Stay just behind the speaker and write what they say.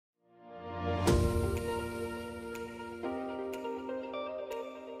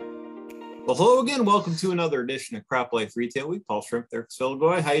Well, hello again. Welcome to another edition of CropLife Retail Week. Paul Schrimpf there,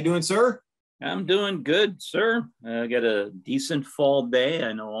 Sfiligoj. How you doing, sir? I'm doing good, sir. I got a decent fall day.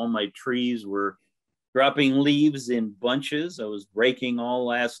 I know all my trees were dropping leaves in bunches. I was raking all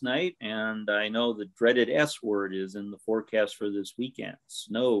last night, and I know the dreaded S word is in the forecast for this weekend.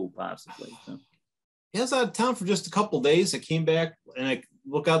 Snow, possibly. So. Yeah, I was out of town for just a couple of days. I came back and I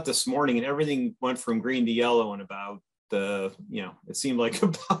looked out this morning, and everything went from green to yellow in about it seemed like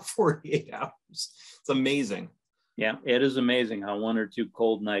about 48 hours. It's amazing. Yeah, it is amazing how one or two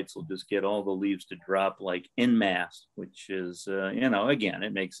cold nights will just get all the leaves to drop like en masse, which is, again,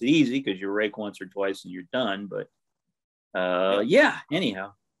 it makes it easy because you rake once or twice and you're done. But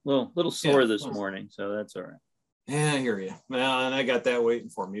anyhow, little sore this morning, so that's all right. Yeah, I hear you. Well, and I got that waiting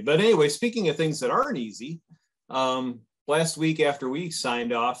for me. But anyway, speaking of things that aren't easy, last week after we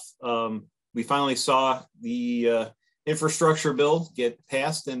signed off, we finally saw the infrastructure bill get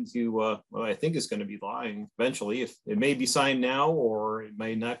passed into I think it's going to be law eventually. If it may be signed now or it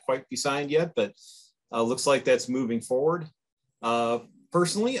may not quite be signed yet, but looks like that's moving forward.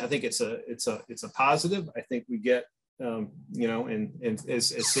 Personally, I think it's a positive. I think we get and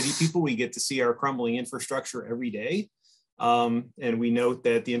as city people, we get to see our crumbling infrastructure every day, and we note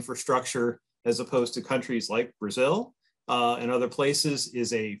that the infrastructure, as opposed to countries like Brazil and other places,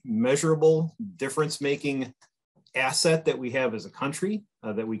 is a measurable difference-making asset that we have as a country,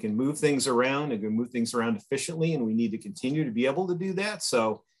 that we can move things around and can move things around efficiently, and we need to continue to be able to do that.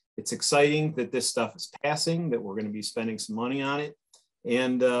 So it's exciting that this stuff is passing, that we're going to be spending some money on it,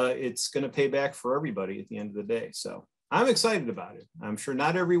 and it's going to pay back for everybody at the end of the day. So I'm excited about it. I'm sure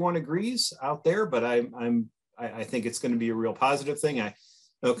not everyone agrees out there, but I think it's going to be a real positive thing. I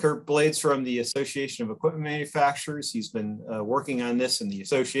know Kurt Blades from the Association of Equipment Manufacturers. He's been working on this, and the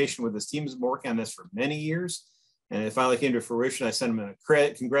association with his team has been working on this for many years. And it finally came to fruition. I sent him a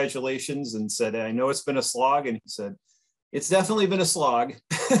congratulations and said, I know it's been a slog. And he said, it's definitely been a slog,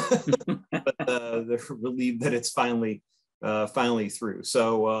 but they're relieved that it's finally through.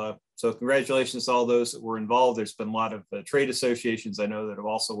 So congratulations to all those that were involved. There's been a lot of trade associations I know that have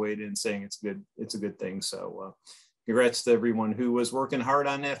also weighed in saying it's good. It's a good thing. So congrats to everyone who was working hard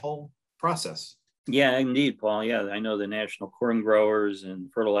on that whole process. Yeah, indeed, Paul. Yeah, I know the National Corn Growers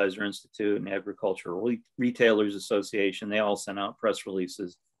and Fertilizer Institute and Agricultural Retailers Association, they all sent out press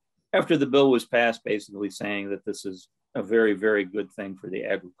releases after the bill was passed, basically saying that this is a very, very good thing for the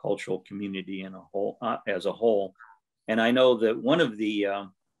agricultural community as a whole. And I know that one of the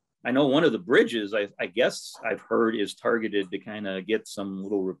bridges, I guess I've heard, is targeted to kind of get some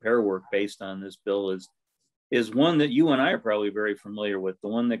little repair work based on this bill is one that you and I are probably very familiar with, the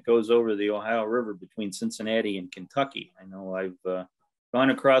one that goes over the Ohio River between Cincinnati and Kentucky. I know I've gone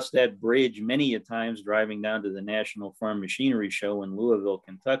across that bridge many a times driving down to the National Farm Machinery Show in Louisville,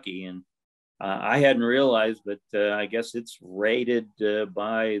 Kentucky. And I hadn't realized, but I guess it's rated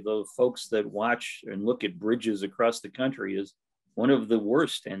by the folks that watch and look at bridges across the country as one of the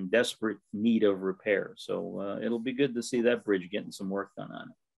worst and desperate need of repair. So it'll be good to see that bridge getting some work done on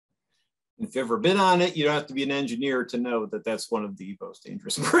it. If you've ever been on it, you don't have to be an engineer to know that that's one of the most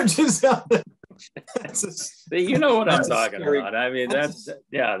dangerous bridges out there. You know what I'm talking about. I mean, that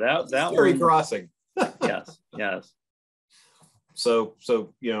scary crossing. Yes. So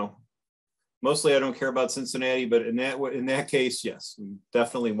mostly I don't care about Cincinnati, but in that case, yes, we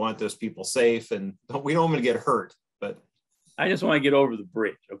definitely want those people safe, and we don't want to get hurt. But I just want to get over the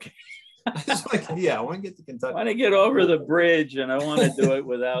bridge, okay? I want to get to Kentucky. I want to get over the bridge, and I want to do it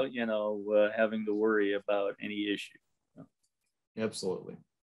without, having to worry about any issue. Absolutely.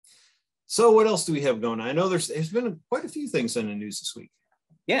 So what else do we have going on? I know there's been quite a few things in the news this week.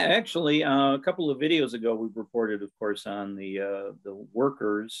 Yeah, actually, a couple of videos ago, we reported, of course, on the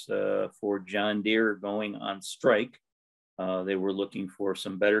workers for John Deere going on strike. They were looking for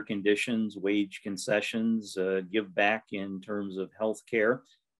some better conditions, wage concessions, give back in terms of health care.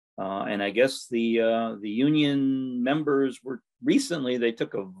 And I guess the union members they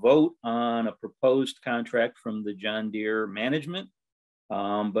took a vote on a proposed contract from the John Deere management,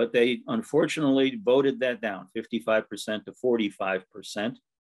 but they unfortunately voted that down 55% to 45%.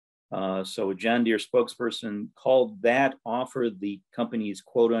 So a John Deere spokesperson called that offer the company's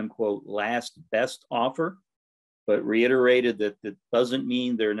quote unquote last best offer, but reiterated that that doesn't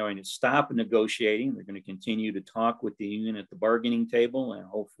mean they're going to stop negotiating. They're going to continue to talk with the union at the bargaining table and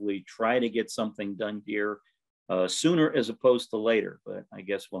hopefully try to get something done here sooner as opposed to later. But I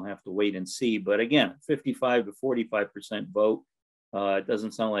guess we'll have to wait and see. But again, 55 to 45% vote. It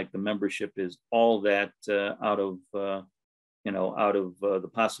doesn't sound like the membership is all that out of the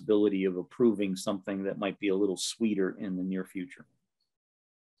possibility of approving something that might be a little sweeter in the near future.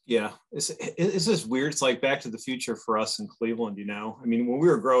 Yeah, it's just weird. It's like Back to the Future for us in Cleveland. I mean, when we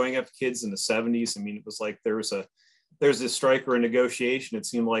were growing up, kids in the '70s. I mean, it was like there's this strike or a negotiation. It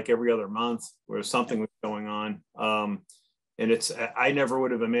seemed like every other month where something was going on. And I never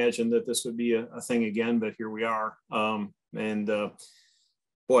would have imagined that this would be a thing again, but here we are.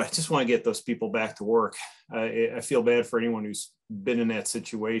 Boy, I just want to get those people back to work. I feel bad for anyone who's been in that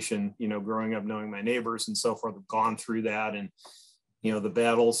situation, growing up, knowing my neighbors and so forth have gone through that, and, the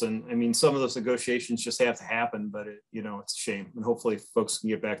battles. And I mean, some of those negotiations just have to happen, but it's a shame. And hopefully folks can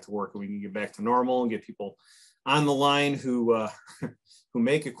get back to work and we can get back to normal and get people on the line who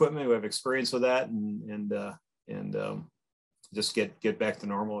make equipment, who have experience with that, and just get back to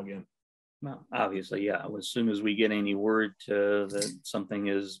normal again. Well, obviously, yeah. As soon as we get any word that something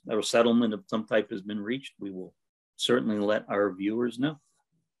a settlement of some type has been reached, we will certainly let our viewers know.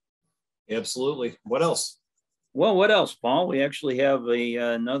 Absolutely. What else? Well, what else, Paul? We actually have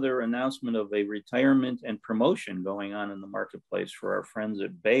another announcement of a retirement and promotion going on in the marketplace for our friends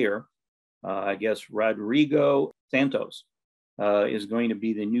at Bayer. I guess Rodrigo Santos is going to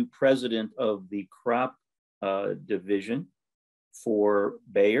be the new president of the crop division for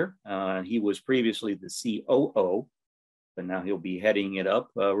Bayer. He was previously the COO, but now he'll be heading it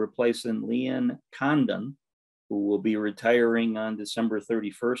up, replacing Liam Condon, who will be retiring on December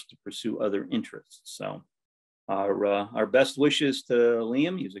 31st to pursue other interests. So our best wishes to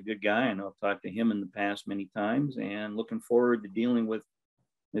Liam. He's a good guy. I know I've talked to him in the past many times, and looking forward to dealing with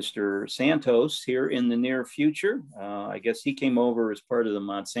Mr. Santos here in the near future. I guess he came over as part of the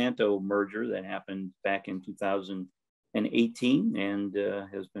Monsanto merger that happened back in 2018, and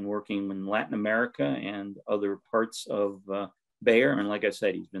has been working in Latin America and other parts of Bayer. And like I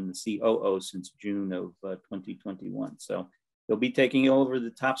said, he's been the COO since June of 2021. So he'll be taking over the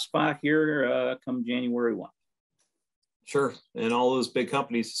top spot here come January 1. Sure. And all those big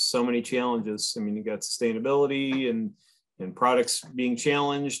companies, so many challenges. I mean, you got sustainability and products being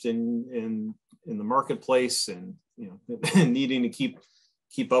challenged in the marketplace, and needing to keep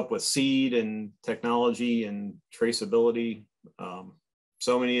up with seed and technology and traceability.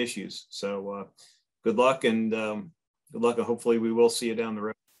 So many issues. So good luck, and hopefully we will see you down the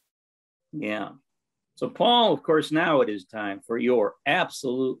road. Yeah. So Paul, of course, now it is time for your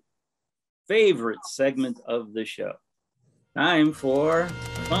absolute favorite segment of the show. Time for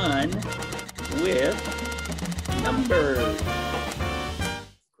fun with numbers.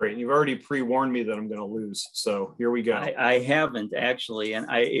 Great. And you've already pre-warned me that I'm going to lose. So here we go. I haven't actually. And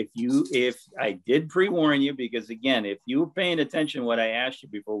if I did pre-warn you, because again, if you were paying attention to what I asked you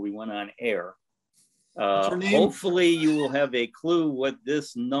before we went on air, hopefully you will have a clue what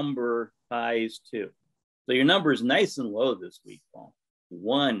this number ties to. So your number is nice and low this week, Paul.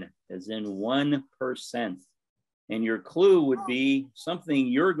 1, as in 1%. And your clue would be something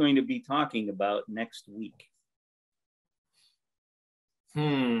you're going to be talking about next week.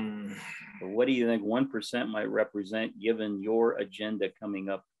 So what do you think 1% might represent given your agenda coming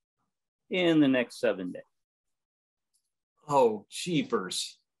up in the next 7 days? Oh,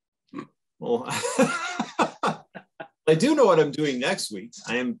 jeepers. Well, I do know what I'm doing next week.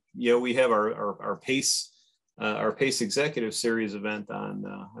 We have our PACE Executive Series event on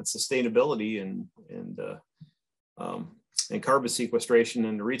sustainability and carbon sequestration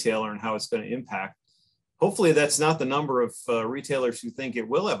in the retailer and how it's going to impact. Hopefully that's not the number of retailers who think it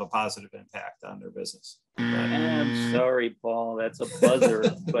will have a positive impact on their business. I'm sorry, Paul, that's a buzzer,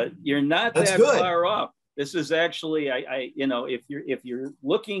 but you're not that far off. This is actually, if you're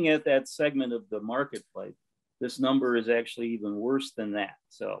looking at that segment of the marketplace, this number is actually even worse than that.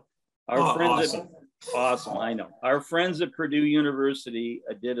 So our friends awesome, I know. Our friends at Purdue University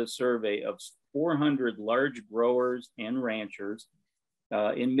did a survey of 400 large growers and ranchers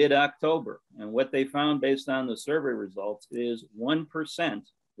in mid-October. And what they found based on the survey results is 1%,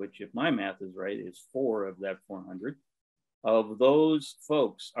 which if my math is right, is 4 of that 400, of those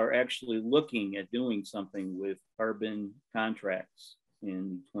folks are actually looking at doing something with carbon contracts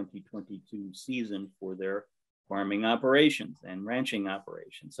in 2022 season for their farming operations and ranching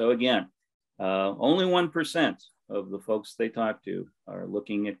operations. So again, only 1% of the folks they talk to are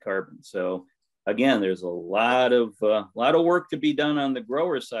looking at carbon. So again, there's a lot of work to be done on the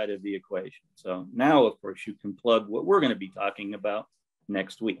grower side of the equation. So now, of course, you can plug what we're going to be talking about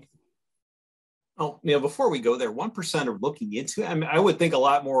next week. Oh, before we go there, 1% are looking into it. I mean, I would think a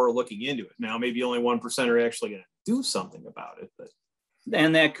lot more are looking into it. Now, maybe only 1% are actually going to do something about it.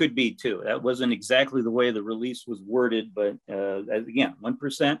 And that could be too. That wasn't exactly the way the release was worded, but again,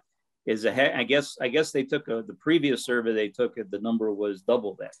 1% is I guess they took the previous survey they took, the number was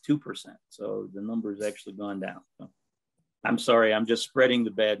double that, 2%. So the number has actually gone down. So I'm sorry. I'm just spreading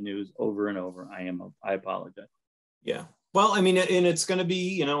the bad news over and over. I apologize. Yeah. Well, I mean, and it's going to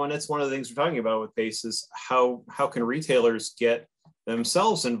be, and it's one of the things we're talking about with PACE is how can retailers get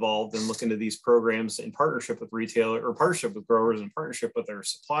themselves involved and look into these programs in partnership with retailer or partnership with growers and partnership with their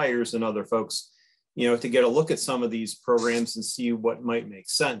suppliers and other folks, to get a look at some of these programs and see what might make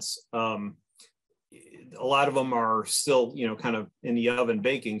sense. A lot of them are still, kind of in the oven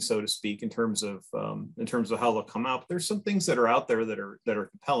baking, so to speak, in terms of how they'll come out. But there's some things that are out there that are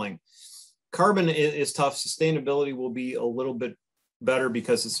compelling. Carbon is tough. Sustainability will be a little bit better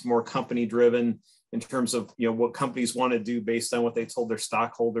because it's more company driven in terms of, what companies want to do based on what they told their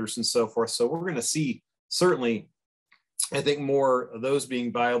stockholders and so forth. So we're going to see certainly, I think, more of those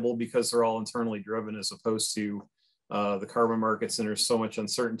being viable because they're all internally driven as opposed to the carbon markets. And there's so much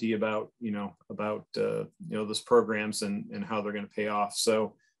uncertainty about those programs and how they're going to pay off.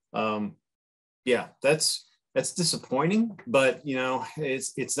 So yeah, that's disappointing, but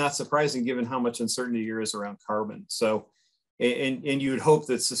it's not surprising given how much uncertainty there is around carbon. So, and you would hope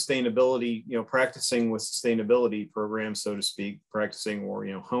that sustainability, practicing with sustainability programs, so to speak, practicing or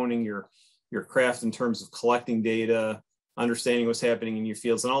honing your craft in terms of collecting data, understanding what's happening in your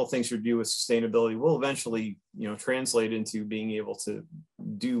fields, and all the things you do with sustainability will eventually translate into being able to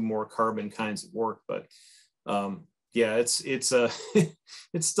do more carbon kinds of work. But yeah, it's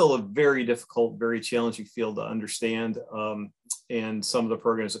still a very difficult, very challenging field to understand. And some of the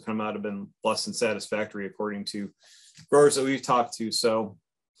programs that come out have been less than satisfactory, according to growers that we've talked to. So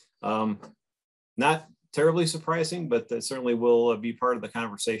not terribly surprising, but that certainly will be part of the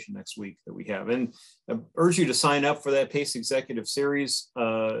conversation next week that we have. And I urge you to sign up for that PACE Executive Series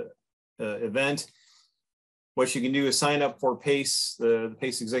event. What you can do is sign up for PACE, the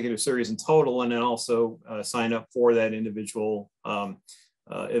PACE Executive Series in total, and then also sign up for that individual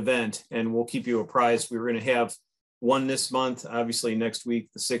event. And we'll keep you apprised. We're going to have one this month, obviously next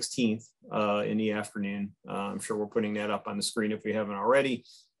week, the 16th in the afternoon. I'm sure we're putting that up on the screen if we haven't already.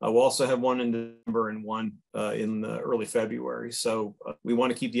 We'll also have one in December and one in early February. So we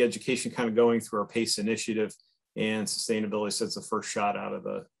want to keep the education kind of going through our PACE initiative, and sustainability sets the first shot out of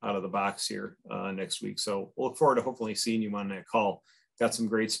the box here next week. So we'll look forward to hopefully seeing you on that call. Got some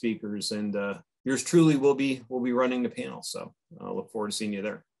great speakers, and yours truly will be running the panel. So I'll look forward to seeing you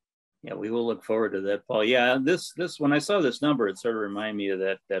there. Yeah, we will look forward to that, Paul. Yeah, this when I saw this number, it sort of reminded me of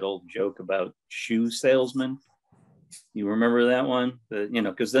that old joke about shoe salesmen. You remember that one?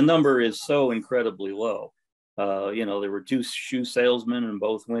 Because the number is so incredibly low. There were two shoe salesmen, and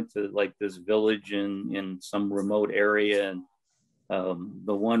both went to like this village in some remote area, and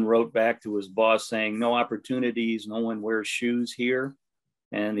the one wrote back to his boss saying, "No opportunities, no one wears shoes here."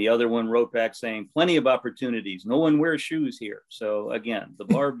 And the other one wrote back saying, "Plenty of opportunities, no one wears shoes here." So again, the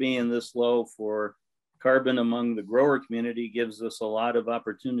bar being this low for carbon among the grower community gives us a lot of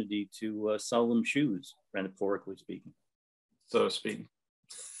opportunity to sell them shoes, metaphorically speaking. So to speak.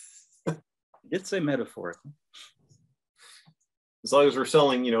 I did say metaphorically. As long as we're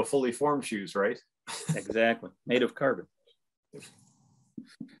selling, fully formed shoes, right? Exactly. Made of carbon.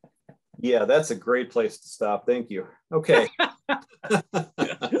 Yeah, that's a great place to stop. Thank you. Okay.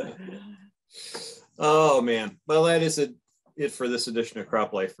 Oh, man. Well, that is it for this edition of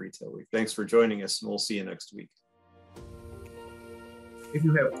CropLife Retail Week. Thanks for joining us, and we'll see you next week. If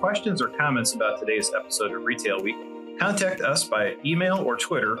you have questions or comments about today's episode of Retail Week, contact us by email or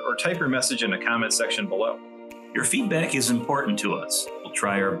Twitter, or type your message in the comment section below. Your feedback is important to us. We'll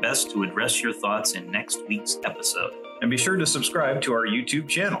try our best to address your thoughts in next week's episode. And be sure to subscribe to our YouTube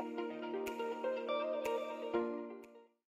channel.